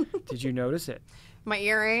 Did you notice it? My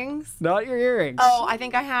earrings. Not your earrings. Oh, I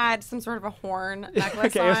think I had some sort of a horn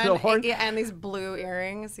necklace Okay, it was on. a horn- Yeah, and these blue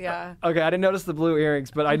earrings. Yeah. Okay, I didn't notice the blue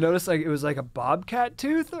earrings, but I noticed like it was like a bobcat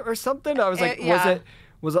tooth or something. I was like, yeah.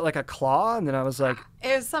 was it like a claw? And then I was like,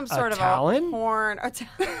 It was some sort of talon? a horn.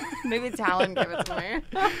 Maybe a talon gave it to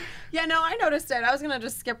me. Yeah, no, I noticed it. I was going to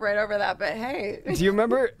just skip right over that, but hey. do you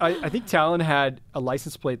remember? I think Talon had a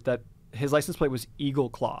license plate that his license plate was Eagle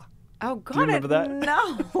Claw. Oh, God. Do you remember that?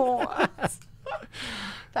 No.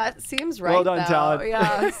 That seems right, Well done, though. Talon.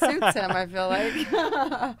 Yeah, it suits him, I feel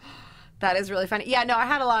like. That is really funny. Yeah, no, I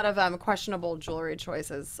had a lot of questionable jewelry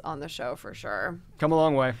choices on the show for sure. Come a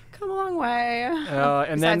long way. Come a long way. And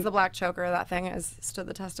Besides then the black choker, that thing has stood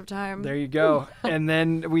the test of time. there you go. And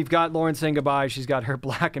then we've got Lauren saying goodbye. She's got her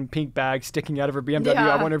black and pink bag sticking out of her BMW.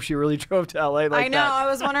 Yeah. I wonder if she really drove to LA like I know. that. I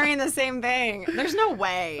was wondering the same thing. There's no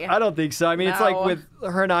way. I don't think so. I mean, it's like No. with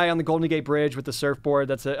her and I on the Golden Gate Bridge with the surfboard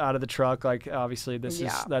that's out of the truck. Like, obviously,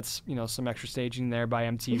 Yeah. that's some extra staging there by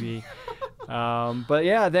MTV. But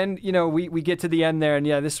yeah, then we get to the end there, and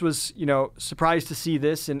yeah, this was surprised to see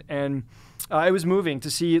this, and it was moving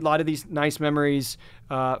to see a lot of these nice memories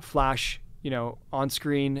flash on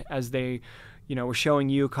screen as they were showing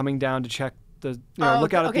you coming down to check the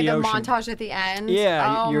look out at the ocean. Montage at the end.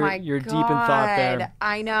 Yeah, oh you're deep in thought there. God.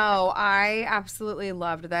 I know. I absolutely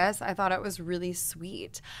loved this. I thought it was really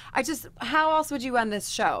sweet. How else would you end this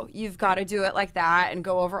show? You've got to do it like that and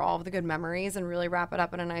go over all of the good memories and really wrap it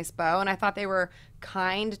up in a nice bow. And I thought they were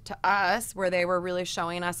kind to us, where they were really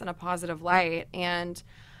showing us in a positive light. And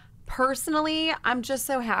personally, I'm just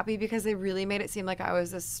so happy because they really made it seem like I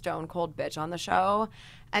was a stone cold bitch on the show.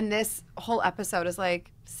 And this whole episode is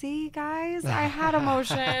like, see, guys, I had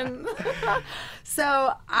emotion.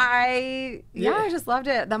 So I just loved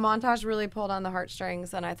it. The montage really pulled on the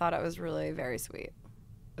heartstrings, and I thought it was really very sweet.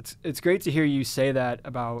 It's great to hear you say that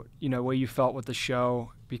about what you felt with the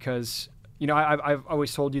show, because I've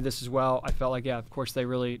always told you this as well. I felt like, yeah, of course they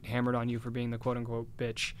really hammered on you for being the quote unquote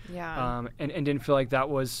bitch. Yeah. And didn't feel like that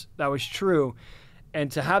was true. And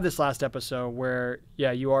to have this last episode where,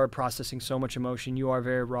 yeah, you are processing so much emotion, you are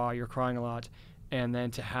very raw, you're crying a lot, and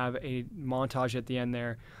then to have a montage at the end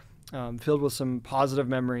there filled with some positive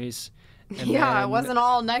memories. And it wasn't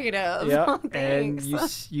all negative. Yeah, Thanks.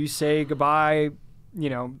 and you say goodbye,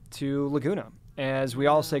 to Laguna, as we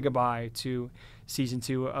all say goodbye to season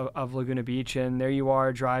 2 of Laguna Beach, and there you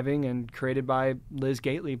are driving, and created by Liz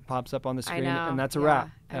Gately pops up on the screen, and that's a wrap.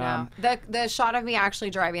 I know. The shot of me actually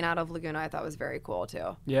driving out of Laguna, I thought was very cool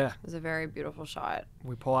too. Yeah, it was a very beautiful shot.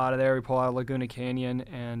 We pull out of there, we pull out of Laguna Canyon,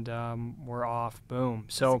 and we're off. Boom.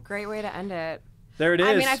 So it's a great way to end it. There it is.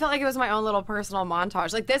 I mean, I felt like it was my own little personal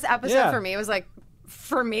montage. Like this episode for me was like.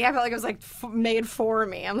 For me, I felt like it was like made for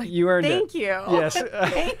me. I'm like, you earned thank it. you. Yes.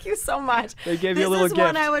 Thank you so much. They gave you a little gift. This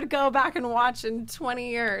is one I would go back and watch in 20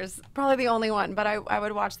 years. Probably the only one, but I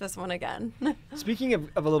would watch this one again. Speaking of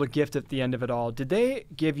a little gift at the end of it all, did they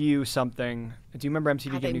give you something? Do you remember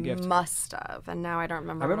MTV giving you a gift? They must have, and now I don't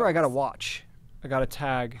remember. I remember I got a watch. I got a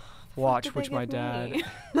tag watch, which my dad.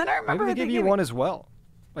 I don't remember. Maybe they gave you one as well.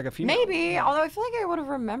 Like a female. Maybe, although I feel like I would have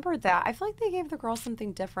remembered that. I feel like they gave the girl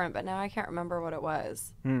something different, but now I can't remember what it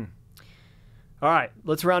was. All right,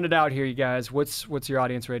 let's round it out here, you guys. What's your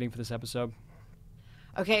audience rating for this episode?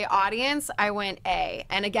 Okay, audience, I went A.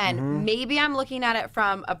 And again, maybe I'm looking at it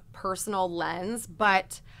from a personal lens,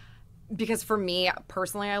 but because for me,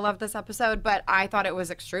 personally, I loved this episode, but I thought it was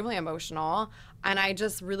extremely emotional. And I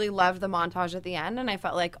just really loved the montage at the end. And I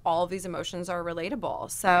felt like all of these emotions are relatable.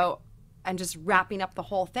 So, and just wrapping up the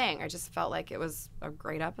whole thing, I just felt like it was a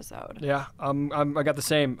great episode. Yeah, I got the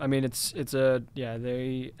same. I mean,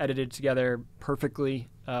 they edited together perfectly.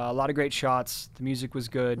 A lot of great shots. The music was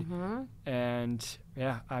good, and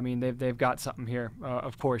yeah, I mean they've got something here,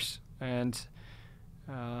 of course. And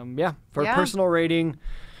for a personal rating,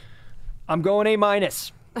 I'm going A-.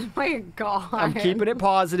 Oh my God. I'm keeping it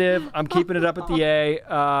positive. I'm keeping it up at the A.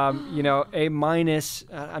 A-. I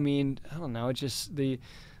mean, I don't know. It's just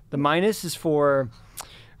the minus is for,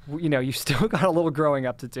 you still got a little growing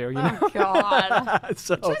up to do. Oh, God.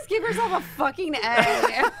 So, just give yourself a fucking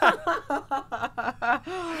A.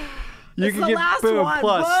 You can get boom one.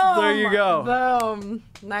 plus. Boom. There you go. Boom.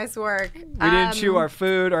 Nice work. We didn't chew our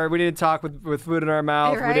food, or we didn't talk with food in our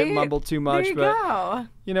mouth. Right? We didn't mumble too much. There you but go.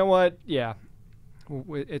 You know what? Yeah.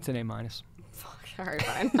 It's an A-. All right,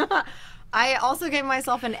 fine. I also gave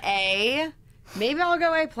myself an A. Maybe I'll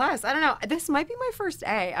go A+. I don't know. This might be my first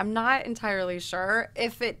A. I'm not entirely sure.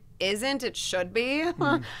 If it isn't, it should be.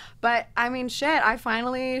 But I mean, shit, I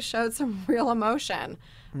finally showed some real emotion.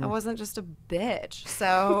 I wasn't just a bitch.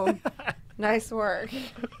 So nice work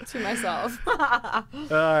to myself. All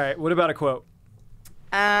right. What about a quote?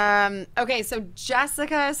 Okay, so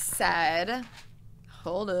Jessica said,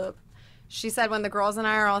 hold up. She said when the girls and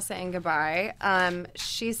I are all saying goodbye,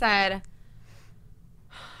 she said,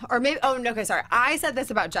 or maybe, oh, no, okay, sorry. I said this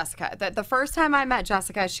about Jessica, that the first time I met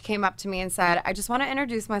Jessica, she came up to me and said, I just want to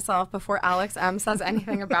introduce myself before Alex M says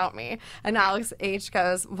anything about me. And Alex H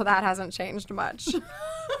goes, well, that hasn't changed much.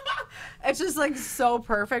 It's just like so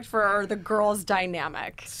perfect for the girls'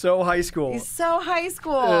 dynamic. So high school. He's so high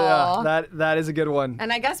school. Yeah, that is a good one.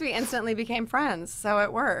 And I guess we instantly became friends, so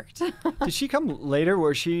it worked. Did she come later?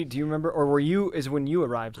 Do you remember? Or is when you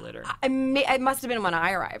arrived later? It must have been when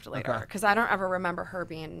I arrived later, Okay. because I don't ever remember her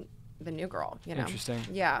being the new girl, you know? Interesting.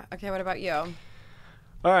 Yeah. Okay, what about you? All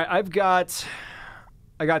right, I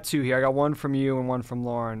got two here. I got one from you and one from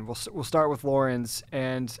Lauren. We'll start with Lauren's,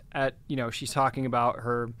 and she's talking about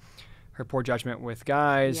her poor judgment with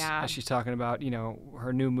guys. Yeah. As she's talking about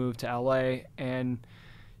her new move to LA, and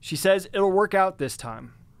she says it'll work out this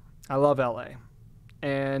time. I love LA,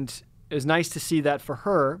 and it's nice to see that for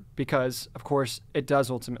her because, of course, it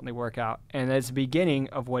does ultimately work out, and it's the beginning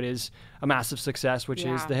of what is a massive success, which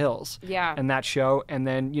is The Hills. Yeah. And that show, and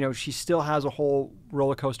then she still has a whole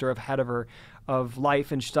roller coaster ahead of her of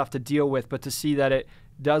life and stuff to deal with, but to see that it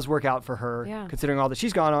does work out for her, considering all that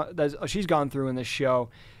she's gone through in this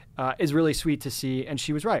show, is really sweet to see, and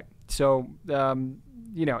she was right. So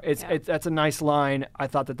that's a nice line. I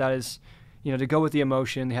thought that is, to go with the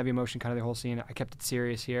emotion, the heavy emotion, kind of the whole scene. I kept it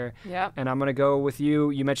serious here. Yeah. And I'm gonna go with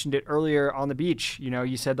you. You mentioned it earlier on the beach.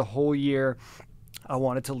 You said the whole year I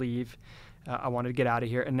wanted to leave. I wanted to get out of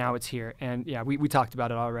here, and now it's here. And yeah, we talked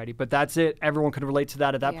about it already, but that's it. Everyone could relate to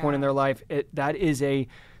that at that point in their life. That is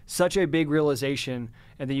such a big realization,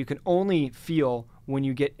 and that you can only feel when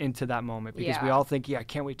you get into that moment, because we all think, I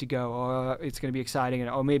can't wait to go. Oh, it's going to be exciting,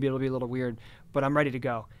 and maybe it'll be a little weird, but I'm ready to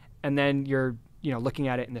go. And then you're looking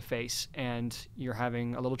at it in the face, and you're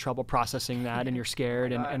having a little trouble processing that, and you're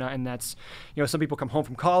scared, and that's, some people come home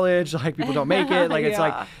from college, like people don't make it, like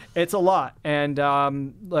it's a lot. And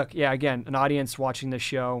look, again, an audience watching this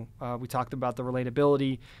show, we talked about the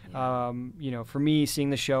relatability. For me, seeing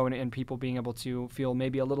the show and people being able to feel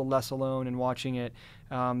maybe a little less alone and watching it,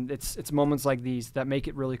 it's moments like these that make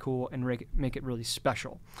it really cool and make it really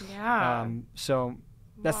special. Yeah. So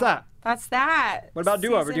that's that. That's that. What about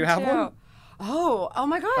do-over? Do you have one? Oh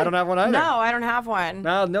my God. I don't have one either. No, I don't have one.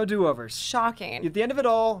 No do-overs. Shocking. At the end of it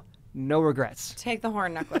all, no regrets. Take the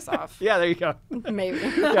horn necklace off. Yeah, there you go. Maybe.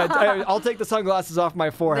 I'll take the sunglasses off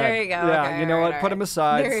my forehead. There you go. Yeah, okay, you know what? Put them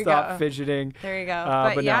aside. There you Stop go. fidgeting. There you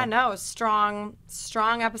go. But no, strong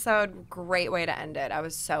episode. Great way to end it. I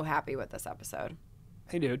was so happy with this episode.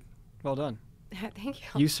 Hey, dude. Well done. Thank you.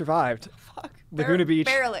 You survived. Fuck. Laguna Beach,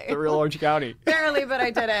 barely. the real Orange County. Barely, but I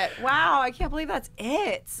did it. Wow, I can't believe that's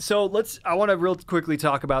it. So I want to real quickly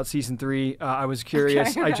talk about season 3. I was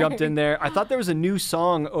curious. Okay, I jumped in there. I thought there was a new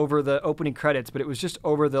song over the opening credits, but it was just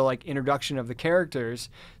over the introduction of the characters.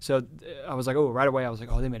 So I was like, right away, I was like,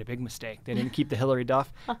 they made a big mistake. They didn't keep the Hillary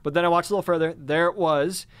Duff. But then I watched a little further. There it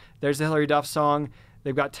was. There's the Hillary Duff song.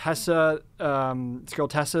 They've got Tessa, this girl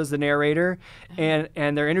Tessa is the narrator, and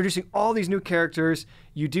they're introducing all these new characters.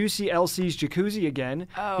 You do see Elsie's jacuzzi again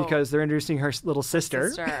because they're introducing her little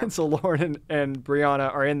sister. And so Lauren and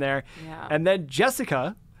Brianna are in there. Yeah. And then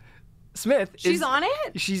Jessica Smith She's on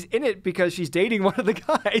it? She's in it because she's dating one of the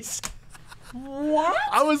guys. What?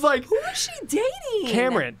 I was like, who is she dating?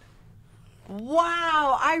 Cameron.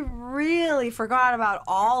 Wow, I really forgot about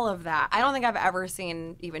all of that. I don't think I've ever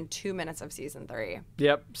seen even 2 minutes of season 3.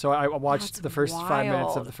 Yep. So I watched the first 5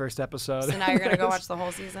 minutes of the first episode. So now you're going to go watch the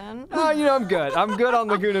whole season? I'm good. I'm good on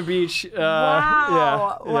Laguna Beach.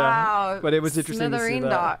 Wow. Yeah. But it was interesting to see that.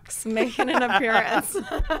 Docs making an appearance.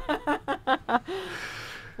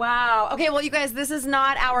 Wow. Okay, well, you guys, this is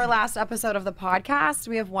not our last episode of the podcast.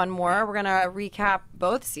 We have one more. We're going to recap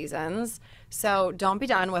both seasons. So don't be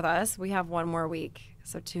done with us. We have one more week.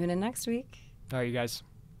 So tune in next week. All right, you guys.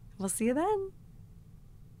 We'll see you then.